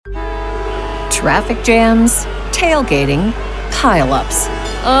Traffic jams, tailgating, pile-ups.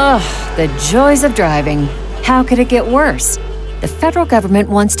 Ugh, the joys of driving. How could it get worse? The federal government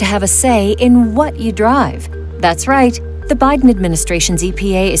wants to have a say in what you drive. That's right. The Biden administration's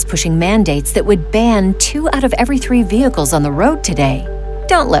EPA is pushing mandates that would ban 2 out of every 3 vehicles on the road today.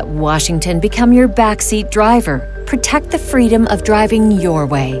 Don't let Washington become your backseat driver. Protect the freedom of driving your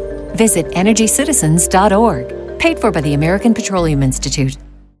way. Visit EnergyCitizens.org. Paid for by the American Petroleum Institute.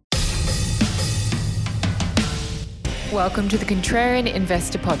 Welcome to the Contrarian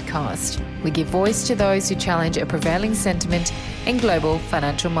Investor Podcast. We give voice to those who challenge a prevailing sentiment in global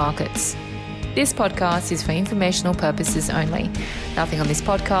financial markets. This podcast is for informational purposes only. Nothing on this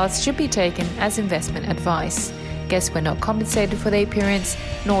podcast should be taken as investment advice. Guests were not compensated for their appearance,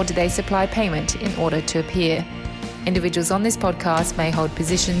 nor do they supply payment in order to appear. Individuals on this podcast may hold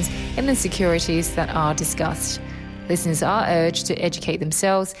positions in the securities that are discussed. Listeners are urged to educate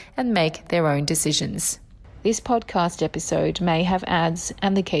themselves and make their own decisions. This podcast episode may have ads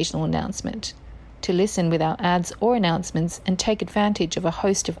and the occasional announcement. To listen without ads or announcements and take advantage of a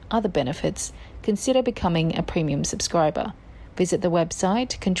host of other benefits, consider becoming a premium subscriber. Visit the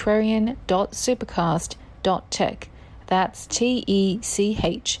website contrarian.supercast.tech. That's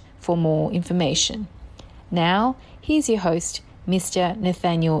TECH for more information. Now, here's your host, Mr.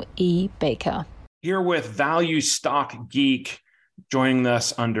 Nathaniel E. Baker. Here with Value Stock Geek, joining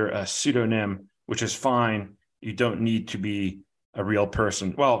us under a pseudonym, which is fine. You don't need to be a real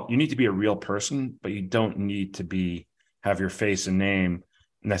person. Well, you need to be a real person, but you don't need to have your face and name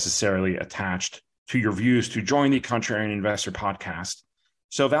necessarily attached to your views to join the Contrarian Investor Podcast.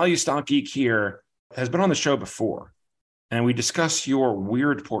 So Value Stock Geek here has been on the show before, and we discuss your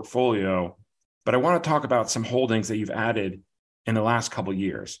weird portfolio, but I want to talk about some holdings that you've added in the last couple of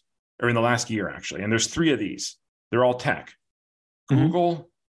years, or in the last year, actually. And there's 3 of these. They're all tech. Google,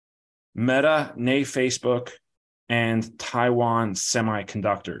 Meta, nay Facebook, and Taiwan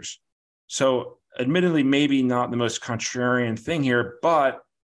Semiconductors. So admittedly, maybe not the most contrarian thing here, but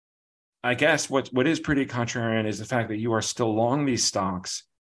I guess what is pretty contrarian is the fact that you are still long these stocks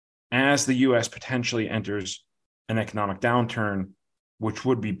as the US potentially enters an economic downturn, which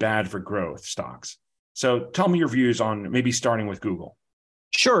would be bad for growth stocks. So tell me your views on maybe starting with Google.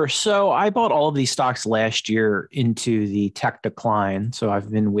 Sure. So I bought all of these stocks last year into the tech decline. So I've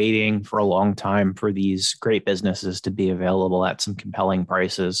been waiting for a long time for these great businesses to be available at some compelling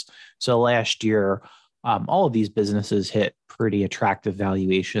prices. So last year, all of these businesses hit pretty attractive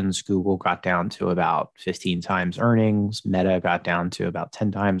valuations. Google got down to about 15 times earnings. Meta got down to about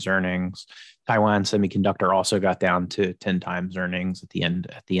 10 times earnings. Taiwan Semiconductor also got down to 10 times earnings at the end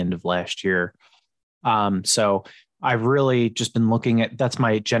of last year. So I've really just been looking at, that's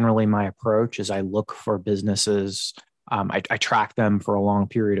generally my approach is I look for businesses. I track them for a long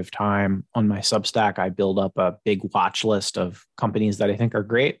period of time. On my Substack, I build up a big watch list of companies that I think are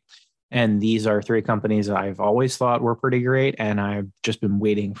great. And these are 3 companies that I've always thought were pretty great. And I've just been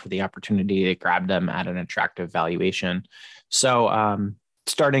waiting for the opportunity to grab them at an attractive valuation. So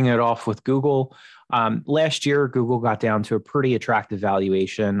starting it off with Google, last year, Google got down to a pretty attractive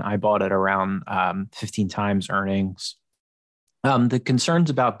valuation. I bought it around 15 times earnings. The concerns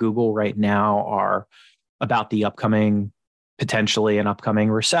about Google right now are about the potentially an upcoming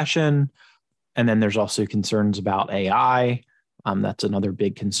recession. And then there's also concerns about AI. That's another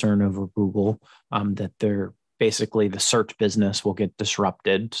big concern over Google, that they're basically the search business will get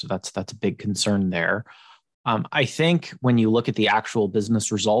disrupted. So that's a big concern there. I think when you look at the actual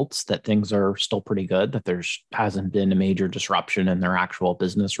business results, that things are still pretty good, that hasn't been a major disruption in their actual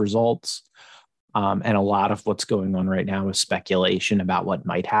business results. And a lot of what's going on right now is speculation about what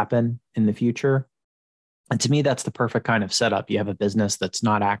might happen in the future. And to me, that's the perfect kind of setup. You have a business that's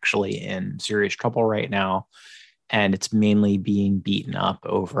not actually in serious trouble right now, and it's mainly being beaten up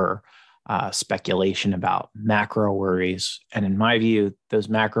over speculation about macro worries. And in my view, those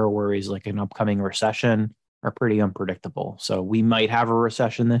macro worries, like an upcoming recession, are pretty unpredictable. So we might have a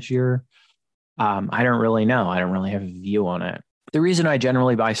recession this year. I don't really know. I don't really have a view on it. The reason I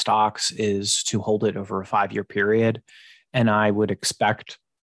generally buy stocks is to hold it over a 5-year period. And I would expect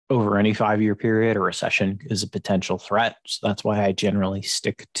over any 5-year period, a recession is a potential threat. So that's why I generally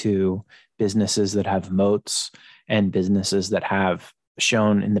stick to businesses that have moats and businesses that have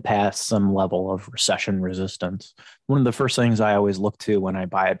shown in the past some level of recession resistance. One of the first things I always look to when I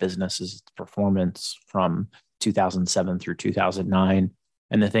buy a business is its performance from 2007 through 2009.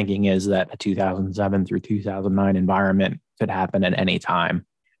 And the thinking is that a 2007 through 2009 environment could happen at any time.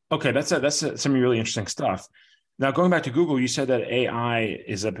 Okay, that's some really interesting stuff. Now, going back to Google, you said that AI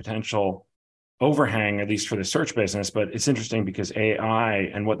is a potential overhang, at least for the search business. But it's interesting because AI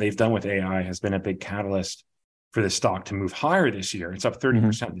and what they've done with AI has been a big catalyst for the stock to move higher this year. It's up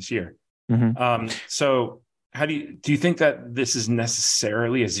 30% this year. So how do you think that this is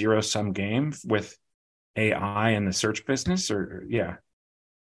necessarily a zero-sum game with AI and the search business, or yeah?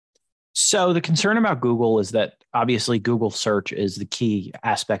 So the concern about Google is that obviously Google search is the key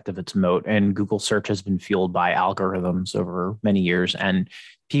aspect of its moat, and Google search has been fueled by algorithms over many years. And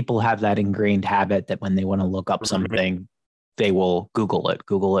people have that ingrained habit that when they want to look up something, they will Google it.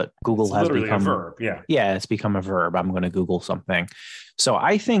 Google it's has literally become a verb. Yeah. Yeah, it's become a verb. I'm going to Google something. So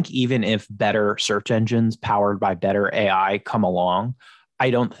I think even if better search engines powered by better AI come along, I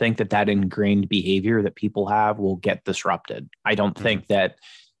don't think that ingrained behavior that people have will get disrupted. I don't think that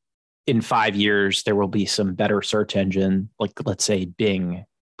in 5 years, there will be some better search engine, like let's say Bing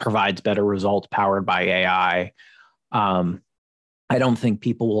provides better results powered by AI. I don't think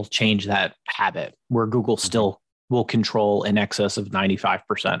people will change that habit where Google still will control in excess of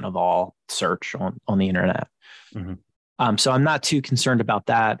 95% of all search on the internet. So I'm not too concerned about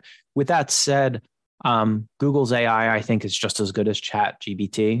that. With that said, Google's AI, I think, is just as good as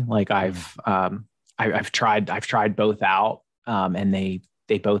ChatGPT. Like I've tried both out, and they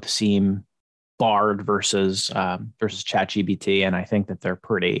both seem Bard versus ChatGPT, and I think that they're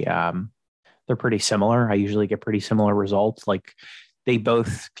pretty similar. I usually get pretty similar results. Like they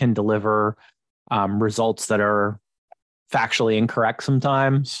both can deliver results that are factually incorrect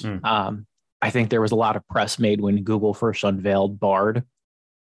sometimes. I think there was a lot of press made when Google first unveiled Bard,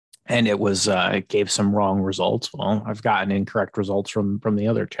 and it gave some wrong results. Well, I've gotten incorrect results from the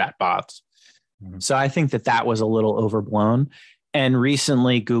other chatbots. So I think that was a little overblown. And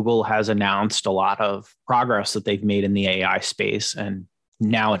recently, Google has announced a lot of progress that they've made in the AI space. And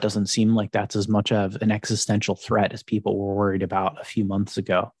now it doesn't seem like that's as much of an existential threat as people were worried about a few months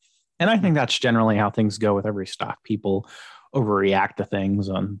ago. And I think that's generally how things go with every stock. People overreact to things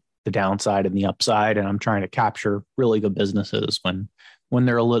on the downside and the upside. And I'm trying to capture really good businesses when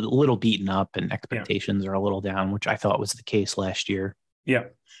they're a little beaten up and expectations are a little down, which I thought was the case last year. Yeah.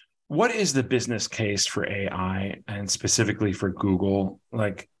 What is the business case for AI and specifically for Google?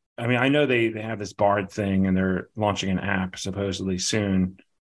 Like, I mean, I know they have this Bard thing and they're launching an app supposedly soon,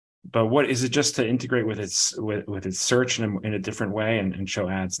 but what is it, just to integrate with its search in a different way and show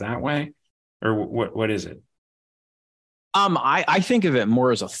ads that way? Or what is it? I think of it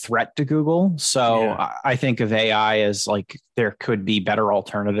more as a threat to Google. So I think of AI as like there could be better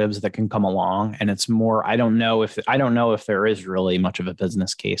alternatives that can come along, and it's more. I don't know if there is really much of a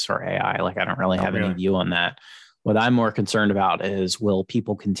business case for AI. Like I don't really have any view on that. What I'm more concerned about is, will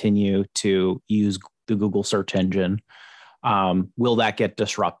people continue to use the Google search engine? Will that get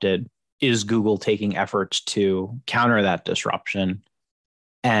disrupted? Is Google taking efforts to counter that disruption?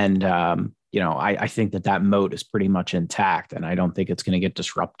 And I think that moat is pretty much intact, and I don't think it's going to get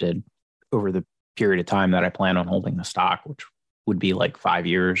disrupted over the period of time that I plan on holding the stock, which would be like 5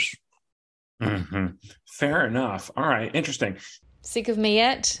 years. Fair enough. All right. Interesting. Sick of me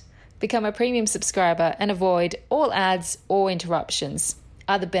yet? Become a premium subscriber and avoid all ads or interruptions.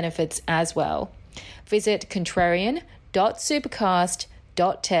 Other benefits as well. Visit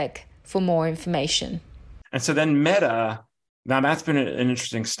contrarian.supercast.tech for more information. And so then Meta, now that's been an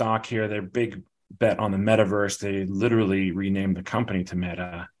interesting stock here. Their big bet on the metaverse. They literally renamed the company to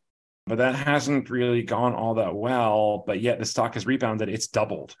Meta, but that hasn't really gone all that well. But yet the stock has rebounded. It's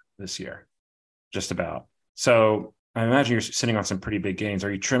doubled this year, just about. So I imagine you're sitting on some pretty big gains.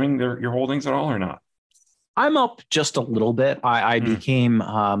 Are you trimming your holdings at all or not? I'm up just a little bit. I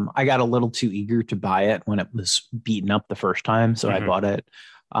got a little too eager to buy it when it was beaten up the first time. So I bought it,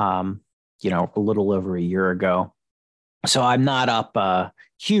 a little over a year ago. So I'm not up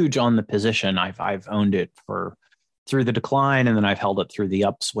huge on the position. I've owned it through the decline, and then I've held it through the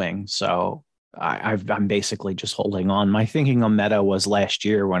upswing. So I'm basically just holding on. My thinking on Meta was last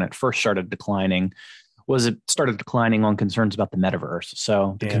year when it first started declining, on concerns about the metaverse.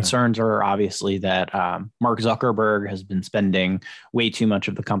 So the concerns are obviously that Mark Zuckerberg has been spending way too much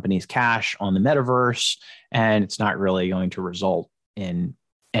of the company's cash on the metaverse, and it's not really going to result in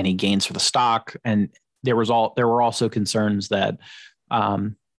any gains for the stock. And there were also concerns that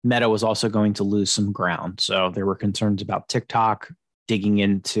Meta was also going to lose some ground. So there were concerns about TikTok digging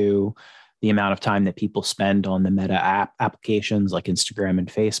into the amount of time that people spend on the Meta applications like Instagram and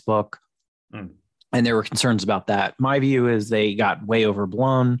Facebook. And there were concerns about that. My view is they got way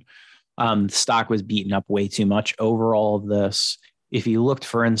overblown. The stock was beaten up way too much over all of this. If you looked,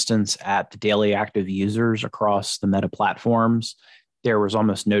 for instance, at the daily active users across the Meta platforms, there was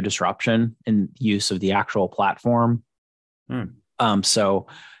almost no disruption in use of the actual platform. So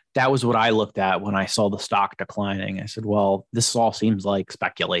that was what I looked at when I saw the stock declining. I said, well, this all seems like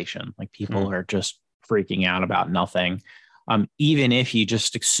speculation. Like people are just freaking out about nothing. Even if you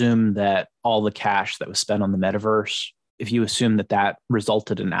just assume that all the cash that was spent on the metaverse, if you assume that that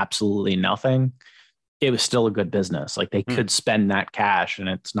resulted in absolutely nothing, it was still a good business. Like they could spend that cash and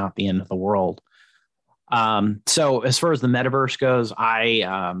it's not the end of the world. So as far as the metaverse goes,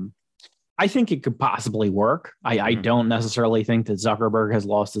 I think it could possibly work. I don't necessarily think that Zuckerberg has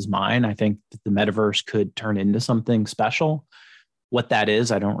lost his mind. I think that the metaverse could turn into something special. What that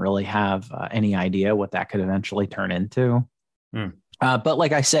is, I don't really have any idea what that could eventually turn into. But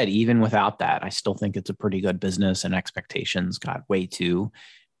like I said, even without that, I still think it's a pretty good business, and expectations got way too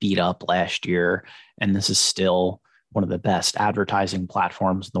beat up last year. And this is still one of the best advertising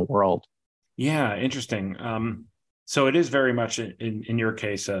platforms in the world. Yeah, interesting. So it is very much in your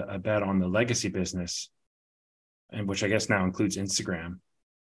case a bet on the legacy business, and which I guess now includes Instagram.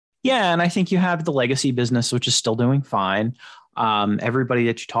 Yeah, and I think you have the legacy business, which is still doing fine. Everybody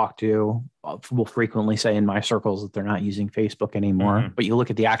that you talk to will frequently say in my circles that they're not using Facebook anymore. But you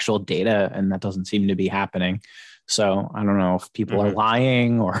look at the actual data, and that doesn't seem to be happening. So I don't know if people are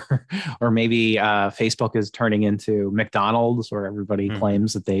lying, or maybe Facebook is turning into McDonald's, where everybody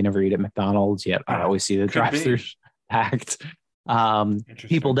claims that they never eat at McDonald's. Yet I always see the drive-throughs packed.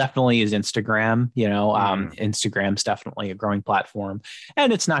 People definitely use Instagram. Instagram's definitely a growing platform,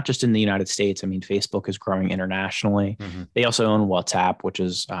 and it's not just in the United States. I mean, Facebook is growing internationally. They also own WhatsApp, which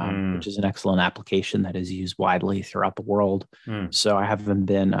is an excellent application that is used widely throughout the world. So I haven't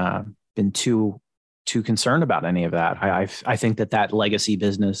been too concerned about any of that. I think that legacy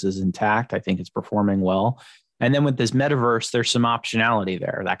business is intact. I think it's performing well. And then with this metaverse, there's some optionality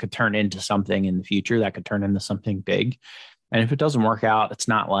there that could turn into something in the future, that could turn into something big. And if it doesn't work out, it's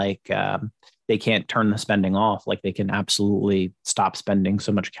not like they can't turn the spending off. Like they can absolutely stop spending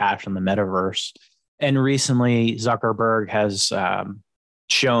so much cash on the metaverse. And recently, Zuckerberg has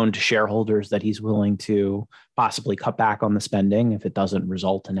shown to shareholders that he's willing to possibly cut back on the spending if it doesn't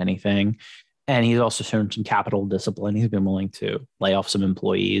result in anything. And he's also shown some capital discipline. He's been willing to lay off some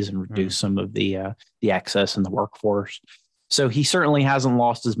employees and reduce some of the excess in the workforce. So he certainly hasn't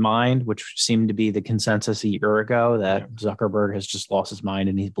lost his mind, which seemed to be the consensus a year ago, that Zuckerberg has just lost his mind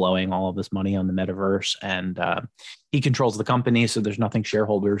and he's blowing all of this money on the metaverse. And he controls the company, so there's nothing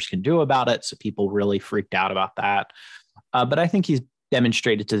shareholders can do about it. So people really freaked out about that. But I think he's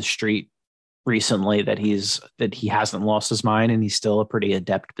demonstrated to the street recently that he hasn't lost his mind, and he's still a pretty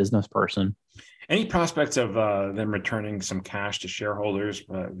adept business person. Any prospects of them returning some cash to shareholders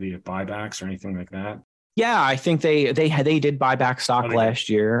via buybacks or anything like that? Yeah, I think they did buy back stock last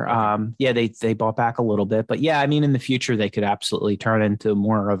year. Okay. They bought back a little bit, but yeah, I mean, in the future they could absolutely turn into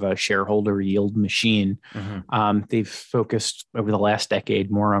more of a shareholder yield machine. They've focused over the last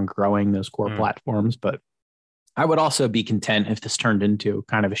decade more on growing those core platforms, but I would also be content if this turned into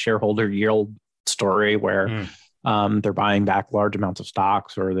kind of a shareholder yield story where they're buying back large amounts of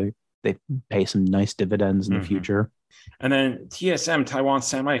stocks, or they pay some nice dividends in the future. And then TSM, Taiwan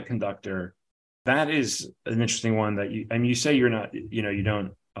Semiconductor, that is an interesting one that you say you're not, you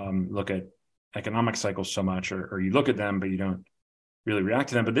don't look at economic cycles so much, or you look at them, but you don't really react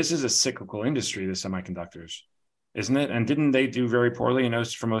to them. But this is a cyclical industry, the semiconductors, isn't it? And didn't they do very poorly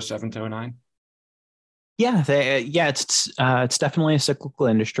from 07 to 09? Yeah, it's definitely a cyclical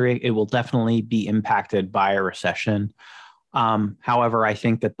industry. It will definitely be impacted by a recession. However, I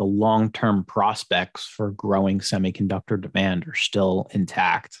think that the long-term prospects for growing semiconductor demand are still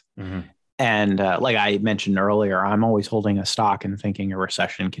intact. And like I mentioned earlier, I'm always holding a stock and thinking a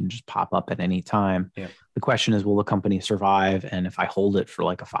recession can just pop up at any time. Yeah. The question is, will the company survive? And if I hold it for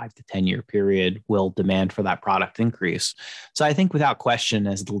like a 5 to 10 year period, will demand for that product increase? So I think without question,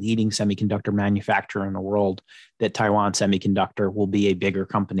 as the leading semiconductor manufacturer in the world, that Taiwan Semiconductor will be a bigger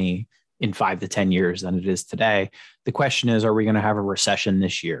company in 5 to 10 years than it is today. The question is, are we going to have a recession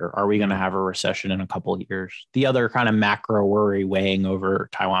this year? Are we going to have a recession in a couple of years? The other kind of macro worry weighing over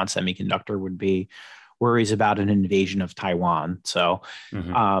Taiwan Semiconductor would be worries about an invasion of Taiwan. So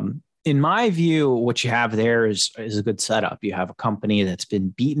in my view, what you have there is a good setup. You have a company that's been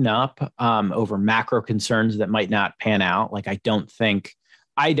beaten up over macro concerns that might not pan out. Like I don't think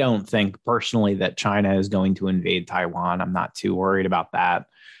personally that China is going to invade Taiwan. I'm not too worried about that.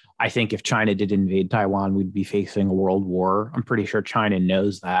 I think if China did invade Taiwan, we'd be facing a world war. I'm pretty sure China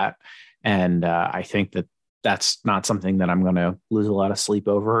knows that. And I think that that's not something that I'm going to lose a lot of sleep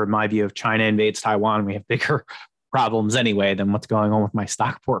over. In my view, if China invades Taiwan, we have bigger problems anyway than what's going on with my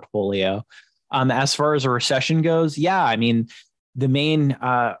stock portfolio. As far as a recession goes, yeah, I mean, The main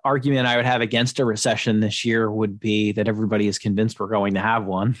argument I would have against a recession this year would be that everybody is convinced we're going to have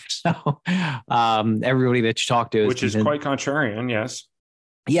one. So everybody that you talk to Which is quite contrarian, yes.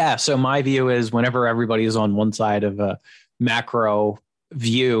 Yeah. So my view is whenever everybody is on one side of a macro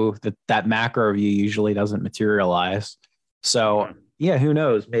view, that macro view usually doesn't materialize. So yeah, who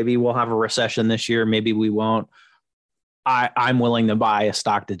knows? Maybe we'll have a recession this year. Maybe we won't. I'm willing to buy a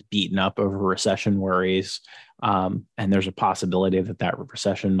stock that's beaten up over recession worries. And there's a possibility that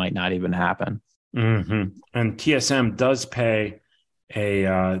recession might not even happen. Mm-hmm. And TSM does pay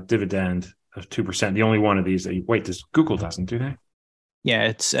a dividend of 2%. The only one of these Google doesn't, do they? Yeah,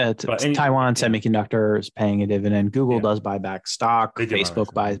 it's Taiwan Semiconductor is paying a dividend. Google does buy back stock.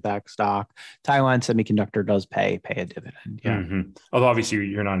 Facebook buys back stock. Taiwan Semiconductor does pay a dividend. Yeah. Mm-hmm. Although obviously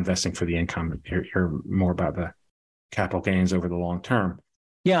you're not investing for the income. You're more about the capital gains over the long term.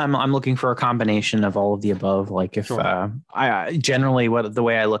 Yeah, I'm looking for a combination of all of the above. Like if I generally the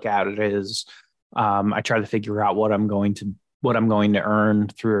way I look at it is I try to figure out what I'm going to earn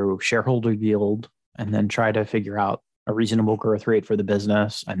through shareholder yield, and then try to figure out a reasonable growth rate for the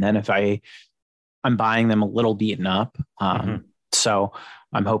business. And then if I'm buying them a little beaten up. So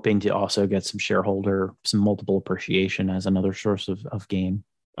I'm hoping to also get some multiple appreciation as another source of gain.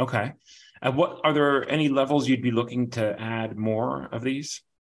 Okay. What are there any levels you'd be looking to add more of these?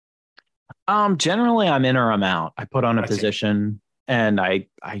 Generally I'm in or I'm out. I put on a position and I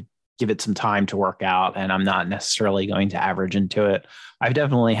give it some time to work out, and I'm not necessarily going to average into it. I've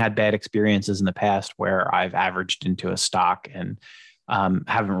definitely had bad experiences in the past where I've averaged into a stock and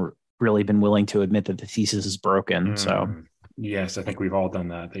haven't really been willing to admit that the thesis is broken. So yes, I think we've all done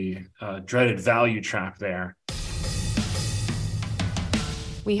that. The dreaded value trap there.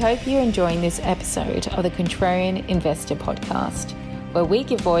 We hope you're enjoying this episode of the Contrarian Investor Podcast, where we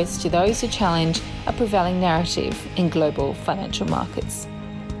give voice to those who challenge a prevailing narrative in global financial markets.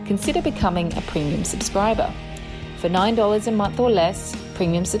 Consider becoming a premium subscriber. For $9 a month or less,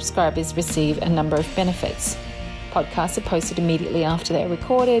 premium subscribers receive a number of benefits. Podcasts are posted immediately after they're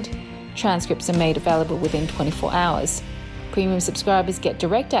recorded. Transcripts are made available within 24 hours. Premium subscribers get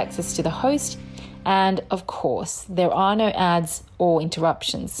direct access to the host, and of course, there are no ads or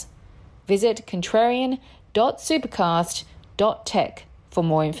interruptions. Visit contrarian.supercast.tech for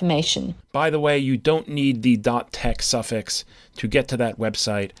more information. By the way, you don't need the .tech suffix to get to that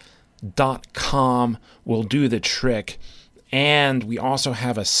website. .com will do the trick. And we also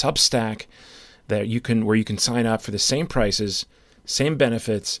have a Substack where you can sign up for the same prices, same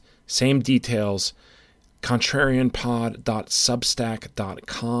benefits, same details.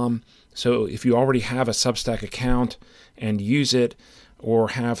 contrarianpod.substack.com. So if you already have a Substack account and use it, or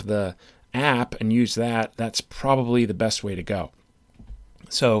have the app and use that, that's probably the best way to go.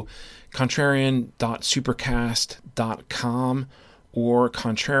 So contrarian.supercast.com or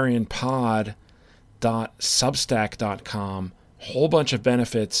contrarianpod.substack.com. Whole bunch of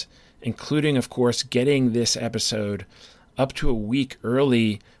benefits, including, of course, getting this episode up to a week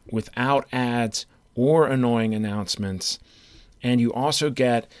early without ads or annoying announcements. And you also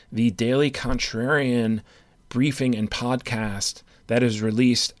get the daily Contrarian briefing and podcast that is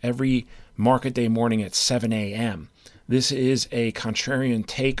released every market day morning at 7 a.m. This is a contrarian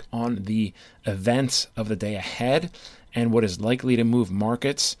take on the events of the day ahead and what is likely to move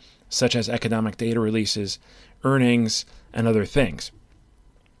markets, such as economic data releases, earnings, and other things.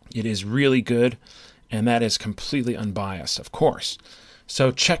 It is really good, and that is completely unbiased, of course.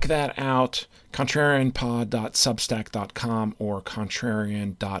 So check that out, contrarianpod.substack.com or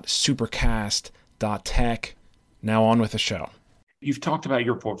contrarian.supercast.tech. Now on with the show. You've talked about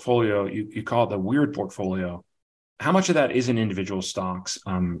your portfolio. You call it the weird portfolio. How much of that is in individual stocks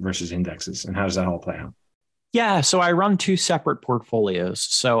versus indexes, and how does that all play out? Yeah, so I run two separate portfolios.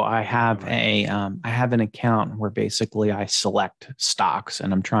 So I have I have an account where basically I select stocks,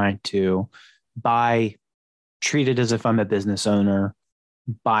 and I'm trying to treat it as if I'm a business owner,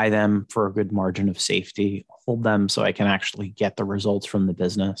 buy them for a good margin of safety, hold them so I can actually get the results from the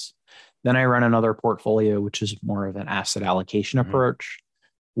business. Then I run another portfolio, which is more of an asset allocation approach,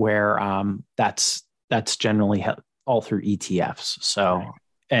 where that's generally all through ETFs. So,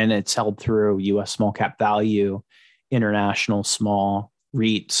 and it's held through U.S. small cap value, international small,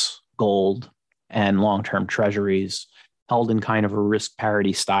 REITs, gold, and long-term treasuries, held in kind of a risk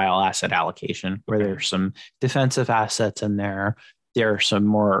parity style asset allocation, where there's some defensive assets in there. There are some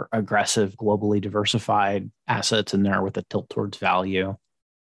more aggressive, globally diversified assets in there with a tilt towards value.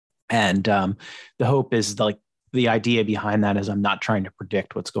 And the hope is, like, the idea behind that is I'm not trying to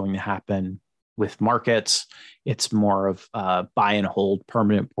predict what's going to happen with markets. It's more of buy and hold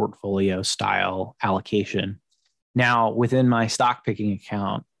permanent portfolio style allocation. Now, within my stock picking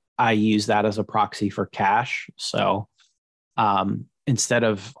account, I use that as a proxy for cash. So instead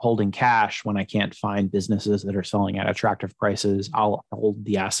of holding cash when I can't find businesses that are selling at attractive prices, I'll hold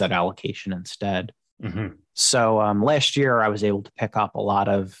the asset allocation instead. Mm-hmm. So last year, I was able to pick up a lot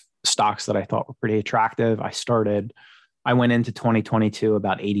of stocks that I thought were pretty attractive. I went into 2022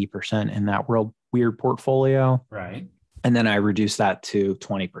 about 80% in that World Weird portfolio. Right. And then I reduced that to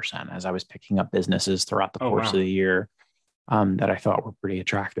 20% as I was picking up businesses throughout the course of the year that I thought were pretty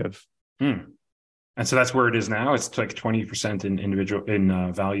attractive. And so that's where it is now. It's like 20%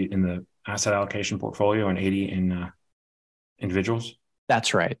 in value in the asset allocation portfolio and 80 in individuals.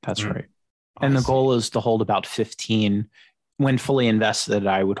 That's right. That's right. And the goal is to hold about 15. When fully invested,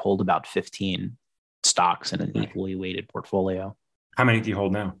 I would hold about 15 stocks in an equally weighted portfolio. How many do you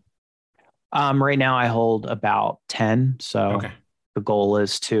hold now? Right now I hold about 10. So the goal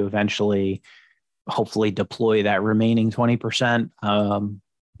is to eventually, hopefully deploy that remaining 20%.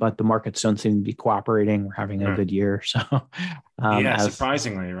 But the markets don't seem to be cooperating. We're having a good year. So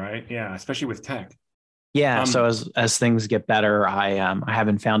surprisingly, right? Yeah. Especially with tech. Yeah. So as things get better, I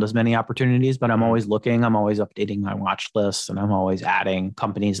haven't found as many opportunities, but I'm always looking. I'm always updating my watch list, and I'm always adding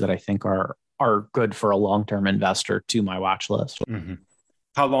companies that I think are good for a long-term investor to my watch list. Mm-hmm.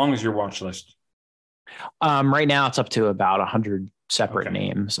 How long is your watch list? Right now, it's up to about 100 separate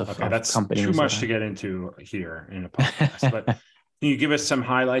names of that's companies. Too much to get into here in a podcast. But can you give us some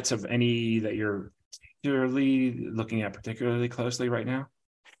highlights of any that you're looking at particularly closely right now?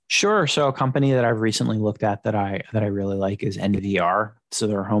 Sure. So a company that I've recently looked at that I really like is NVR. So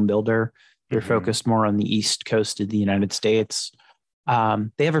they're a home builder. They're focused more on the East Coast of the United States.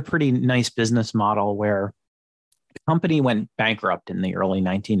 They have a pretty nice business model where the company went bankrupt in the early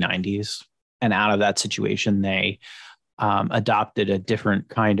 1990s. And out of that situation, they adopted a different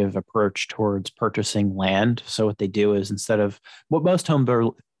kind of approach towards purchasing land. So what they do is, instead of what most home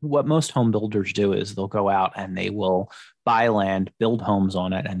builders do, is they'll go out and they will buy land, build homes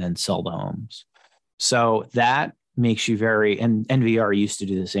on it, and then sell the homes. So that makes you and NVR used to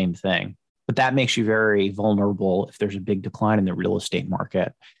do the same thing, but that makes you very vulnerable if there's a big decline in the real estate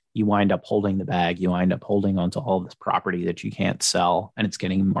market. You wind up holding the bag. You wind up holding onto all this property that you can't sell, and it's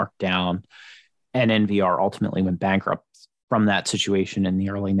getting marked down. And NVR ultimately went bankrupt from that situation in the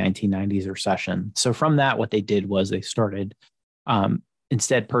early 1990s recession. So from that, what they did was they started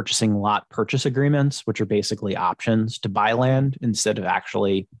instead purchasing lot purchase agreements, which are basically options to buy land instead of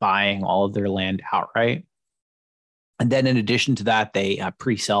actually buying all of their land outright. And then in addition to that, they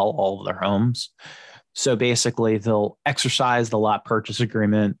pre-sell all of their homes. So basically they'll exercise the lot purchase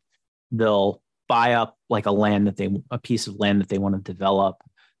agreement. They'll buy up like a piece of land that they want to develop.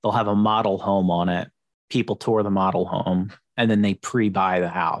 They'll have a model home on it. People tour the model home, and then they pre-buy the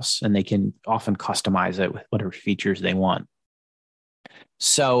house, and they can often customize it with whatever features they want.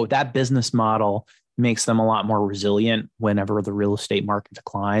 So that business model makes them a lot more resilient whenever the real estate market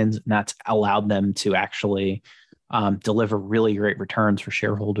declines. And that's allowed them to actually deliver really great returns for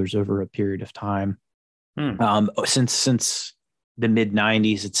shareholders over a period of time. Since the mid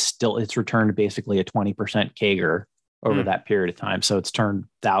 90s, it's returned basically a 20% CAGR over that period of time. So it's turned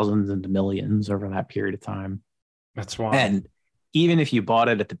thousands into millions over that period of time. That's wild. And even if you bought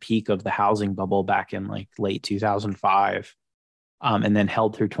it at the peak of the housing bubble back in like late 2005, and then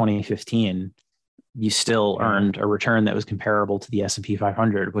held through 2015, you still earned a return that was comparable to the S&P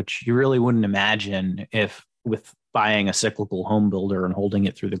 500, which you really wouldn't imagine if with buying a cyclical home builder and holding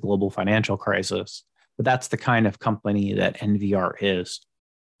it through the global financial crisis. But that's the kind of company that NVR is.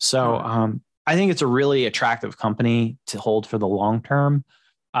 So I think it's a really attractive company to hold for the long term.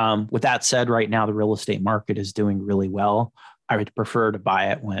 With that said, right now, the real estate market is doing really well. I would prefer to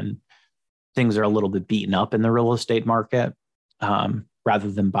buy it when things are a little bit beaten up in the real estate market,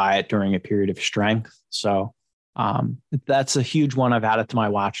 rather than buy it during a period of strength. So that's a huge one I've added to my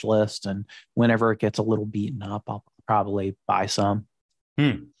watch list. And whenever it gets a little beaten up, I'll probably buy some.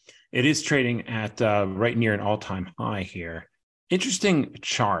 It is trading at right near an all-time high here. Interesting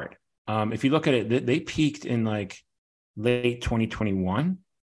chart. If you look at it, they peaked in like late 2021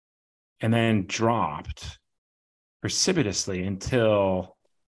 and then dropped precipitously until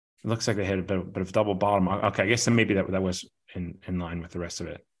it looks like they had a bit of double bottom. Okay, I guess then maybe that was in line with the rest of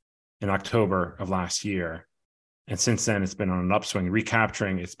it in October of last year. And since then, it's been on an upswing,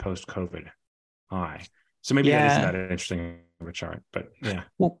 recapturing its post-COVID high. So maybe that isn't that interesting of a chart, but yeah.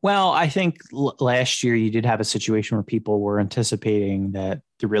 Well, I think last year you did have a situation where people were anticipating that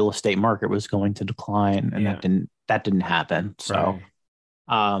the real estate market was going to decline, and that didn't happen. So,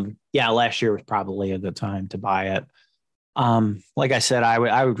 last year was probably a good time to buy it. Like I said,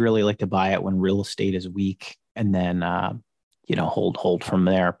 I would really like to buy it when real estate is weak. and then hold from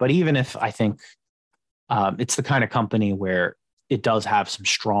there. But even if I think it's the kind of company where it does have some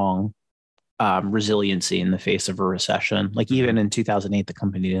strong resiliency in the face of a recession. Like even in 2008, the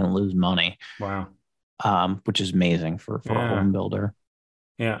company didn't lose money. Wow. Which is amazing for a home builder.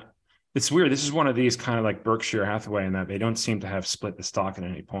 Yeah. It's weird. This is one of these kind of like Berkshire Hathaway in that they don't seem to have split the stock at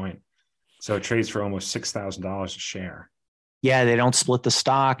any point. So it trades for almost $6,000 a share. Yeah, they don't split the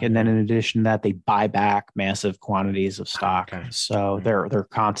stock. And then in addition to that, they buy back massive quantities of stock. Okay. So they're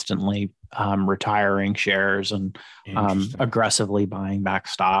constantly retiring shares and aggressively buying back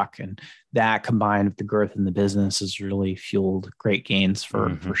stock. And that combined with the growth in the business has really fueled great gains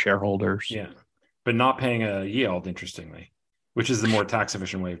for shareholders. Yeah. But not paying a yield, interestingly, which is the more tax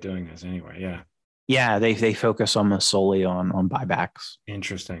efficient way of doing this anyway. Yeah. Yeah, they focus almost solely on buybacks.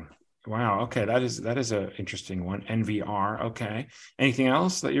 Interesting. Wow. Okay. That is an interesting one. NVR. Okay. Anything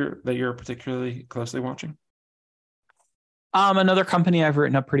else that you're particularly closely watching? Another company I've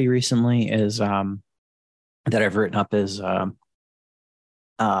written up pretty recently is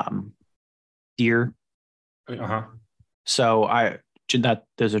Deere. So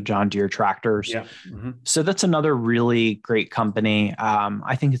those are John Deere tractors. Yeah. So that's another really great company.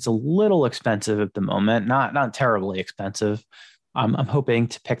 I think it's a little expensive at the moment, not terribly expensive. I'm hoping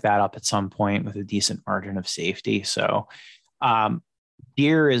to pick that up at some point with a decent margin of safety. So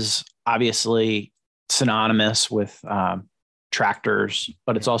Deere is obviously synonymous with tractors,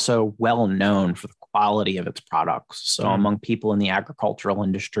 but it's also well known for the quality of its products. So among people in the agricultural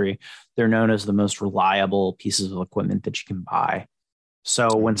industry, they're known as the most reliable pieces of equipment that you can buy.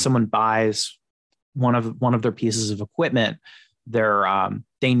 So when someone buys one of their pieces of equipment,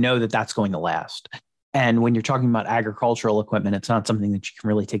 they know that that's going to last. And when you're talking about agricultural equipment, it's not something that you can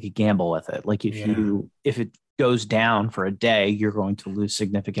really take a gamble with it. Like if it goes down for a day, you're going to lose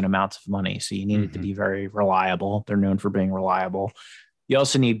significant amounts of money. So you need it to be very reliable. They're known for being reliable. You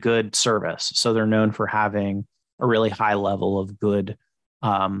also need good service. So they're known for having a really high level of good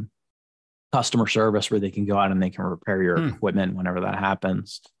customer service where they can go out and they can repair your equipment whenever that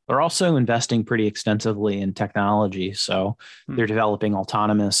happens. They're also investing pretty extensively in technology. So they're developing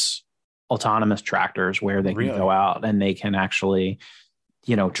autonomous tractors where they can go out and they can actually,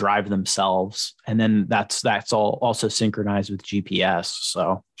 drive themselves. And then that's all also synchronized with GPS.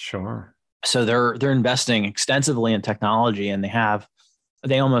 So they're investing extensively in technology, and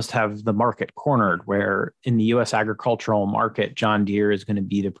they almost have the market cornered, where in the US agricultural market, John Deere is going to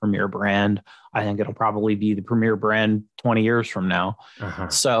be the premier brand. I think it'll probably be the premier brand 20 years from now.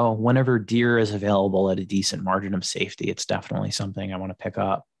 So whenever Deere is available at a decent margin of safety, it's definitely something I want to pick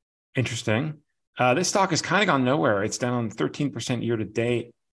up. Interesting. This stock has kind of gone nowhere. It's down 13% year to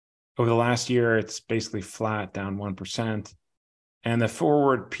date. Over the last year, it's basically flat, down 1%. And the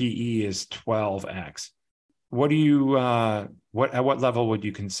forward PE is 12x. What do you at what level would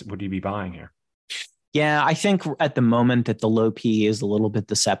you be buying here? Yeah, I think at the moment that the low PE is a little bit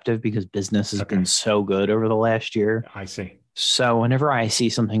deceptive because business has been so good over the last year. I see. So whenever I see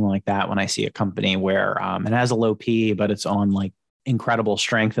something like that, when I see a company where it has a low PE, but it's on like incredible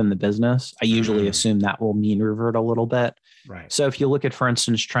strength in the business, I usually assume that will mean revert a little bit. Right. So if you look at, for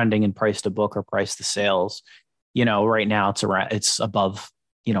instance, trending in price to book or price to sales, right now it's above,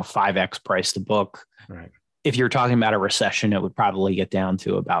 5x price to book. Right. If you're talking about a recession, it would probably get down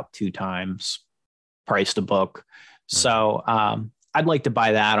to about 2 times price to book. Right. So I'd like to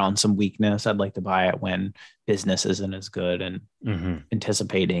buy that on some weakness. I'd like to buy it when business isn't as good and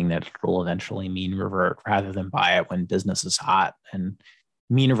anticipating that it will eventually mean revert, rather than buy it when business is hot and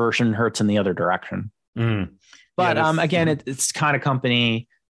mean reversion hurts in the other direction. But again, it's kind of company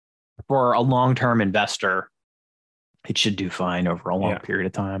for a long-term investor. It should do fine over a long period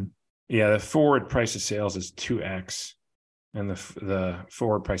of time. Yeah, the forward price of sales is 2x, and the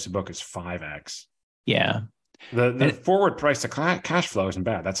forward price of book is 5x. Yeah. The forward price to cash flow isn't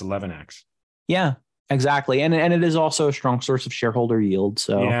bad. That's 11x. Yeah, exactly. And it is also a strong source of shareholder yield.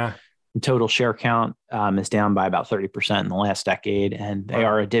 So the total share count is down by about 30% in the last decade, and they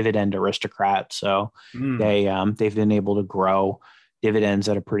are a dividend aristocrat. So they've been able to grow dividends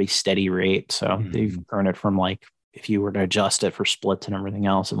at a pretty steady rate. So they've grown it from, like, if you were to adjust it for splits and everything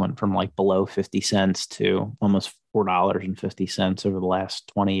else, it went from like below 50 cents to almost $4.50 over the last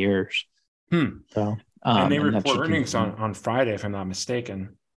 20 years. So, and they report earnings on Friday, if I'm not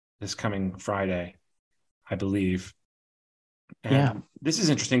mistaken, this coming Friday, I believe. And this is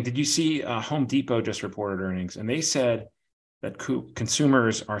interesting. Did you see Home Depot just reported earnings, and they said that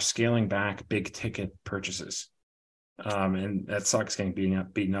consumers are scaling back big ticket purchases. And that stock's getting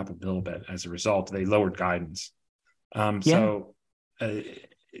beaten up a little bit as a result. They lowered guidance. So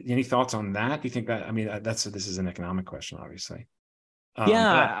Any thoughts on that? Do you think that, I mean, this is an economic question, obviously.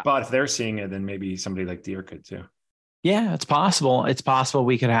 Yeah. But if they're seeing it, then maybe somebody like Deere could too. Yeah, it's possible. It's possible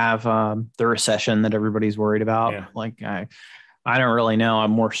we could have the recession that everybody's worried about. Yeah. Like I don't really know.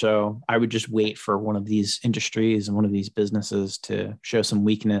 I would just wait for one of these industries and one of these businesses to show some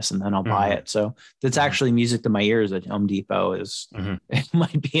weakness, and then I'll buy it. So that's actually music to my ears that Home Depot is, it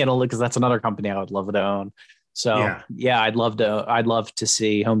might be in a look, because that's another company I would love to own. So yeah, I'd love to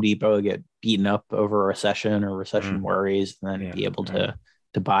see Home Depot get beaten up over a recession or recession worries, and then be able to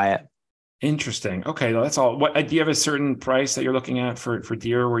buy it. Interesting. Okay, well, that's all. What do you have a certain price that you're looking at for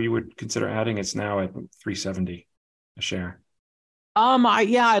Deere where you would consider adding? It's now at $370 a share.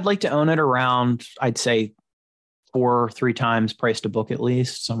 I'd like to own it around, I'd say 3 times price to book, at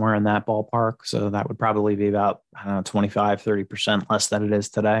least somewhere in that ballpark. So that would probably be about, I don't know, 25, 30% less than it is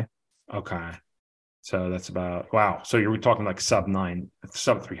today. Okay. So that's about, wow. So you're talking like sub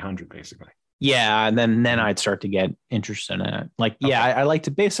 300 basically. Yeah. And then I'd start to get interested in it. Like, I like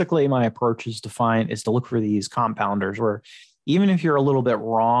to, basically my approach is to look for these compounders where even if you're a little bit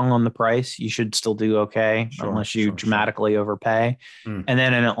wrong on the price, you should still do okay, unless you dramatically overpay. And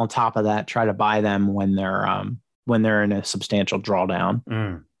then on top of that, try to buy them when they're in a substantial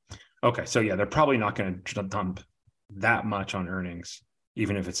drawdown. Okay. So yeah, they're probably not going to dump that much on earnings,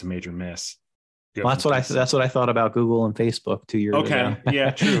 even if it's a major miss. Well, that's what I thought about Google and Facebook 2 years ago. Okay.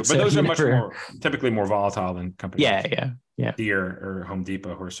 Yeah, true. But those are typically more volatile than companies. Yeah. Deere or Home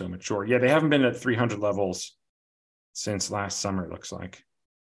Depot, who are so mature. Yeah. They haven't been at 300 levels since last summer, it looks like.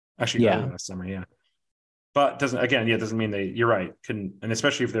 Actually, last summer, yeah. But doesn't mean you're right. And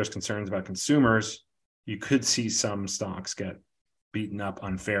especially if there's concerns about consumers, you could see some stocks get beaten up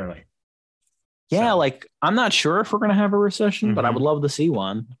unfairly. Yeah, like I'm not sure if we're going to have a recession, but I would love to see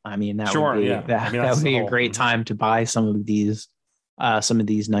one. I mean, that would be a great time to buy some of these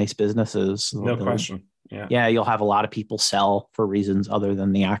nice businesses. No question. Yeah, you'll have a lot of people sell for reasons other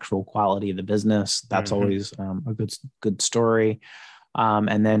than the actual quality of the business. That's always a good story.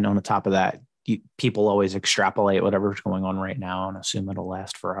 And then on the top of that, people always extrapolate whatever's going on right now and assume it'll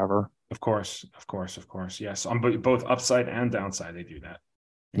last forever. Of course. Yes, on both upside and downside, they do that.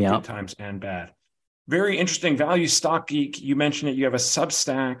 In good times and bad. Very interesting. Value Stock Geek. You mentioned it. You have a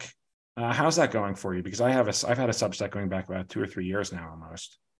Substack. How's that going for you? Because I've had a Substack going back about 2 or 3 years now,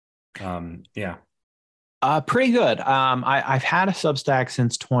 almost. Pretty good. I've had a Substack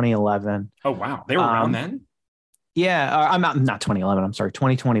since 2011. Oh wow, they were around then. Yeah, I'm not 2011. I'm sorry,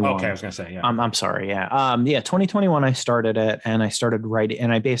 2021. Okay, I was gonna say I'm sorry. Yeah. 2021. I started it, and I started writing,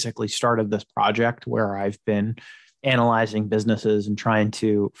 and I basically started this project where I've been analyzing businesses and trying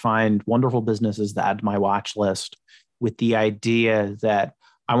to find wonderful businesses to add to my watch list, with the idea that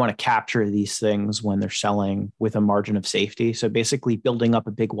I want to capture these things when they're selling with a margin of safety. So basically building up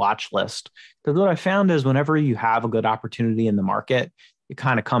a big watch list. Because what I found is whenever you have a good opportunity in the market, it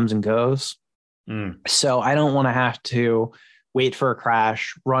kind of comes and goes. So I don't want to have to wait for a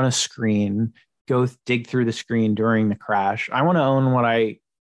crash, run a screen, go dig through the screen during the crash. I want to own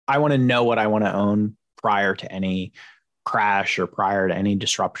I want to know what I want to own prior to any crash or prior to any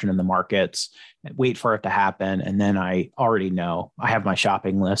disruption in the markets, wait for it to happen. And then I already know, I have my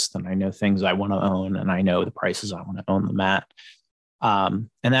shopping list and I know things I want to own and I know the prices I want to own them at. And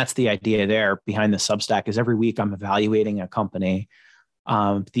that's the idea there behind the Substack. Is every week I'm evaluating a company.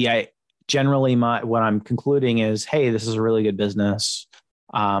 Generally what I'm concluding is, hey, this is a really good business,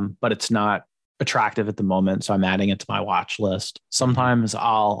 but it's not attractive at the moment. So I'm adding it to my watch list. Sometimes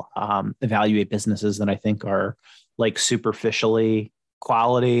I'll evaluate businesses that I think are like superficially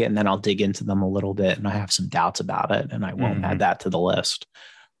quality, and then I'll dig into them a little bit and I have some doubts about it and I won't add that to the list.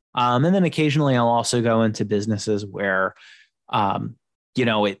 And then occasionally I'll also go into businesses where, I'm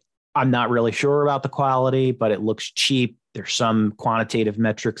not really sure about the quality, but it looks cheap. There's some quantitative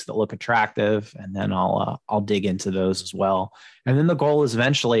metrics that look attractive, and then I'll dig into those as well. And then the goal is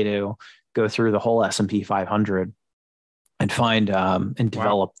eventually to go through the whole S&P 500 and find and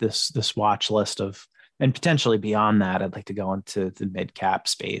develop this watch list of, and potentially beyond that, I'd like to go into the mid cap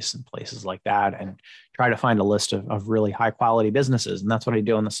space and places like that and try to find a list of really high quality businesses. And that's what I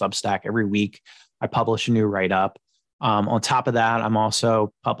do on the Substack. Every week I publish a new write-up. On top of that, I'm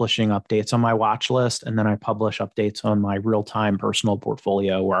also publishing updates on my watch list, and then I publish updates on my real-time personal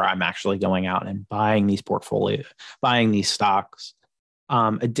portfolio where I'm actually going out and buying these stocks.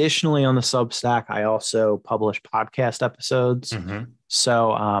 Additionally, on the Substack, I also publish podcast episodes.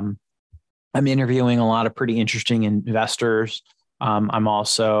 So I'm interviewing a lot of pretty interesting investors. I'm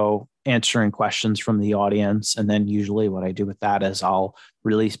also answering questions from the audience. And then usually what I do with that is I'll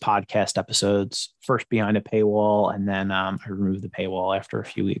release podcast episodes first behind a paywall, and then I remove the paywall after a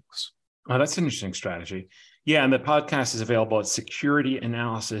few weeks. Oh, that's an interesting strategy. Yeah, and the podcast is available at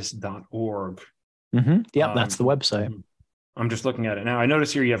securityanalysis.org. Yeah, that's the website. I'm just looking at it now. I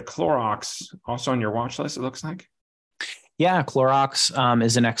notice here you have Clorox also on your watch list, it looks like. Yeah, Clorox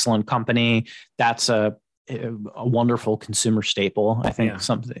is an excellent company. That's a wonderful consumer staple. I think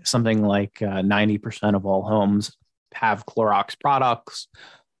something like 90% of all homes have Clorox products.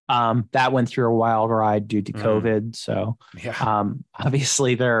 That went through a wild ride due to COVID. So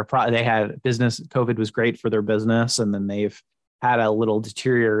obviously they had business. COVID was great for their business, and then they've had a little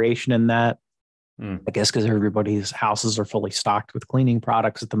deterioration in that. I guess because everybody's houses are fully stocked with cleaning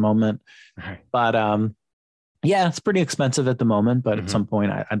products at the moment. Right. But yeah, it's pretty expensive at the moment. But at some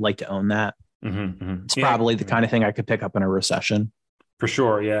point, I'd like to own that. It's probably the kind of thing I could pick up in a recession. For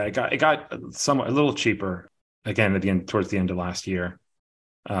sure. Yeah, it got somewhat a little cheaper again towards the end of last year.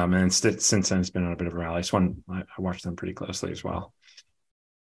 And since then, it's been on a bit of a rally. I watched them pretty closely as well.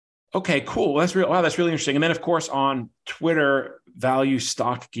 Okay, cool. That's real. Wow, that's really interesting. And then, of course, on Twitter, Value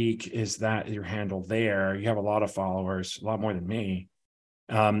Stock Geek is that your handle there. You have a lot of followers, a lot more than me.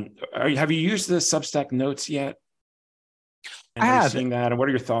 Have you used the Substack notes yet? And I have. Seeing that, and what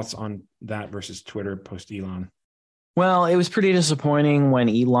are your thoughts on that versus Twitter post Elon? Well, it was pretty disappointing when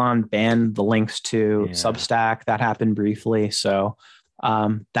Elon banned the links to Substack. That happened briefly, so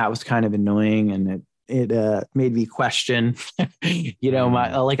that was kind of annoying, and it made me question. I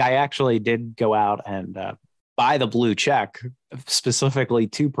actually did go out and buy the blue check specifically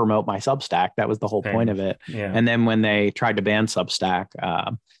to promote my Substack. That was the whole point of it. Yeah. And then when they tried to ban Substack,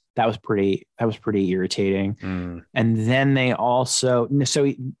 that was pretty irritating. And then they also,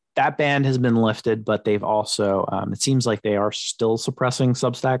 so that ban has been lifted, but they've also, it seems like they are still suppressing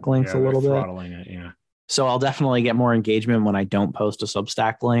Substack links a little bit. Throttling it, yeah. So I'll definitely get more engagement when I don't post a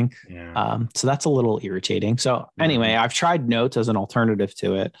Substack link. Yeah. So that's a little irritating. So anyway, I've tried Notes as an alternative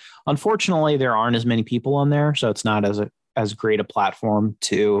to it. Unfortunately, there aren't as many people on there, so it's not as great a platform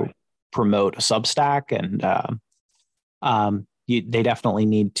to promote a Substack. And they definitely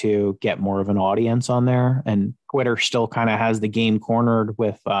need to get more of an audience on there. And Twitter still kind of has the game cornered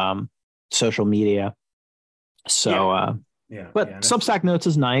with social media. So. But Substack Notes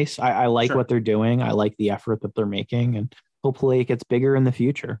is nice. I like what they're doing. I like the effort that they're making, and hopefully it gets bigger in the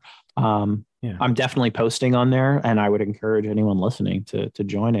future. I'm definitely posting on there, and I would encourage anyone listening to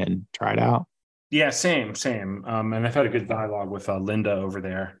join it and try it out. Yeah, same. And I've had a good dialogue with Linda over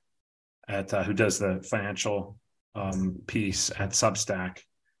there who does the financial piece at Substack.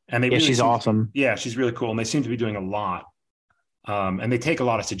 And she's awesome. Yeah, she's really cool. And they seem to be doing a lot. And they take a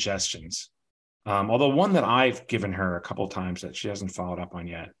lot of suggestions. Although one that I've given her a couple of times that she hasn't followed up on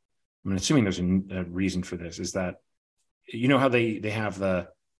yet, I'm assuming there's a reason for this, is that, you know how they have the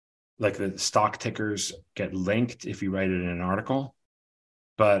stock tickers get linked if you write it in an article,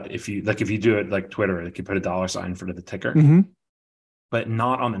 but if you do it like Twitter, like you put a $sign in front of the ticker, but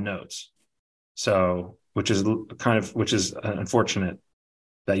not on the notes. So, which is unfortunate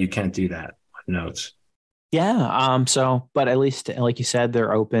that you can't do that on notes. Yeah. But at least, like you said,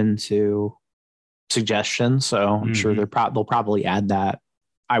 they're open to suggestions, so I'm sure they'll probably add that,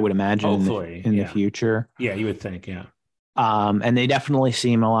 I would imagine, in the future. Yeah, you would think. And they definitely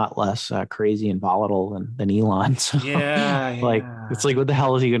seem a lot less crazy and volatile than Elon. So, it's like, what the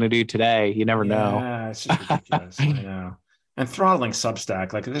hell is he going to do today? You never know. Yeah, it's just ridiculous. I know. And throttling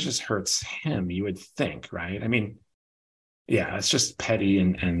Substack, this just hurts him, you would think, right? I mean, yeah, it's just petty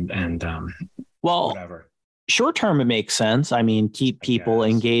and whatever. Short term, it makes sense. I mean, keep people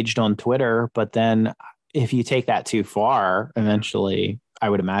engaged on Twitter, but then if you take that too far, eventually, I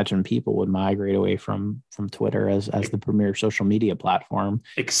would imagine people would migrate away from Twitter as the premier social media platform.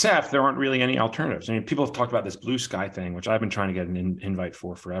 Except there aren't really any alternatives. I mean, people have talked about this Blue Sky thing, which I've been trying to get an invite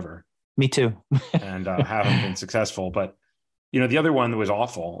for forever. Me too. And haven't been successful. But, the other one that was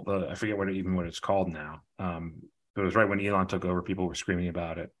awful, I forget what it's called now. It was right when Elon took over, people were screaming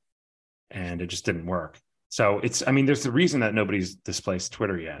about it, and it just didn't work. So there's the reason that nobody's displaced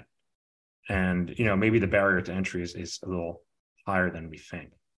Twitter yet. And, maybe the barrier to entry is a little higher than we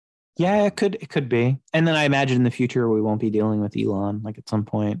think. Yeah, it could be. And then I imagine in the future, we won't be dealing with Elon at some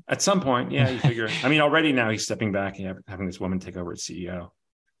point. At some point. Yeah, you figure. Already now he's stepping back and having this woman take over as CEO.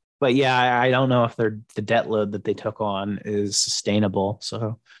 But yeah, I don't know if the debt load that they took on is sustainable.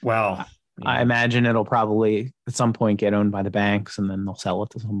 So, well, I imagine it'll probably at some point get owned by the banks, and then they'll sell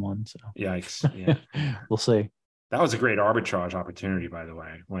it to someone. So yikes! Yeah, we'll see. That was a great arbitrage opportunity, by the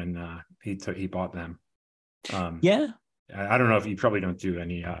way, when he bought them. I don't know if you probably don't do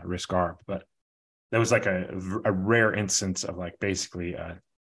any risk arb, but that was like a rare instance of like basically a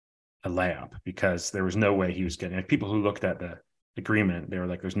layup, because there was no way he was getting, like, people who looked at the agreement, they were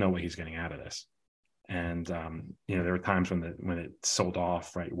like, there's no way he's getting out of this. And there were times when it sold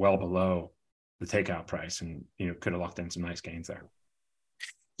off right well below the takeout price, and could have locked in some nice gains there.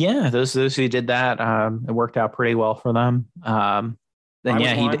 Yeah, those who did that, it worked out pretty well for them.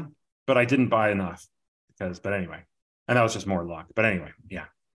 He did. But I didn't buy enough but anyway, and that was just more luck. But anyway, yeah.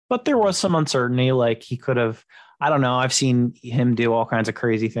 But there was some uncertainty. Like, he could have, I don't know. I've seen him do all kinds of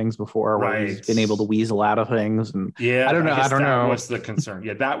crazy things before, where he's been able to weasel out of things. And yeah, I don't know. That was the concern.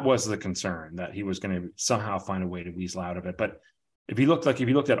 Yeah, that was the concern, that he was going to somehow find a way to weasel out of it. But if you looked at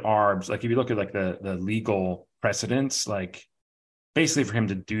ARBs, like if you look at like the legal precedents, like basically for him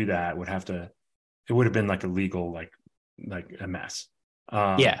to do that it would have been like a legal, like a mess.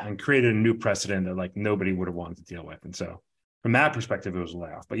 And created a new precedent that like nobody would have wanted to deal with. And so from that perspective, it was a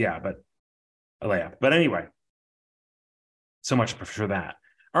layup. But anyway, so much for that.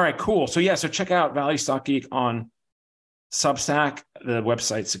 All right, cool. So check out Value Stock Geek on Substack, the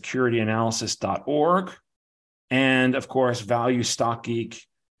website securityanalysis.org. And of course, Value Stock Geek,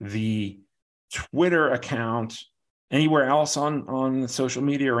 the Twitter account. Anywhere else on social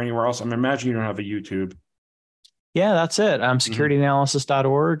media or anywhere else? I imagine you don't have a YouTube. Yeah, that's it.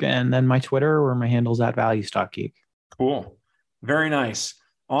 Securityanalysis.org, and then my Twitter, where my handle's at Value Stock Geek. Cool. Very nice.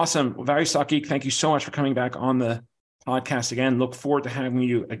 Awesome. Value Stock Geek, thank you so much for coming back on the podcast again. Look forward to having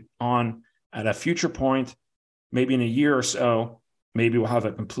you on at a future point, maybe in a year or so. Maybe we'll have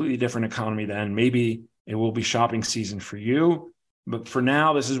a completely different economy then. Maybe it will be shopping season for you. But for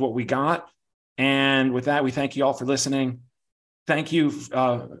now, this is what we got. And with that, we thank you all for listening. Thank you,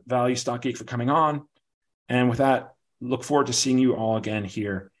 Value Stock Geek, for coming on. And with that, look forward to seeing you all again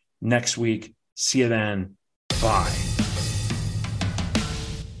here next week. See you then. Bye.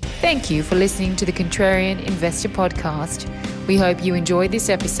 Thank you for listening to the Contrarian Investor Podcast. We hope you enjoyed this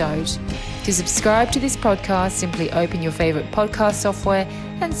episode. To subscribe to this podcast, simply open your favorite podcast software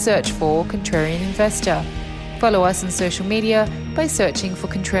and search for Contrarian Investor. Follow us on social media by searching for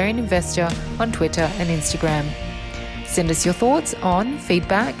Contrarian Investor on Twitter and Instagram. Send us your thoughts on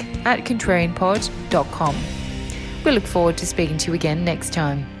feedback@contrarianpod.com. We look forward to speaking to you again next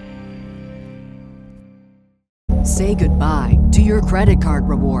time. Say goodbye to your credit card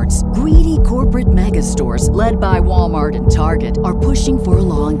rewards. Greedy corporate mega stores, led by Walmart and Target, are pushing for a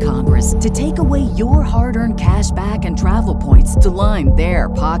law in Congress to take away your hard-earned cash back and travel points to line their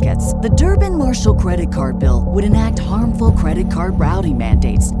pockets. The Durbin-Marshall credit card bill would enact harmful credit card routing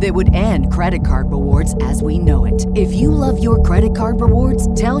mandates that would end credit card rewards as we know it. If you love your credit card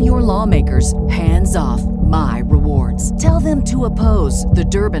rewards, tell your lawmakers, hands off my rewards. Tell them to oppose the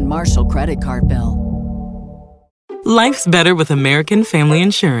Durbin-Marshall credit card bill. Life's better with American Family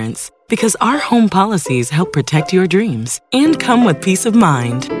Insurance because our home policies help protect your dreams and come with peace of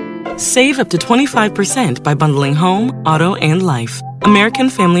mind. Save up to 25% by bundling home, auto, and life. American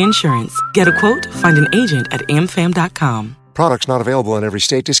Family Insurance. Get a quote, find an agent at amfam.com. Products not available in every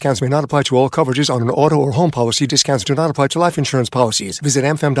state. Discounts may not apply to all coverages on an auto or home policy. Discounts do not apply to life insurance policies. Visit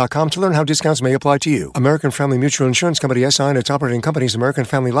amfam.com to learn how discounts may apply to you. American Family Mutual Insurance Company, SI, and its operating companies, American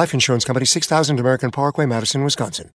Family Life Insurance Company, 6000 American Parkway, Madison, Wisconsin.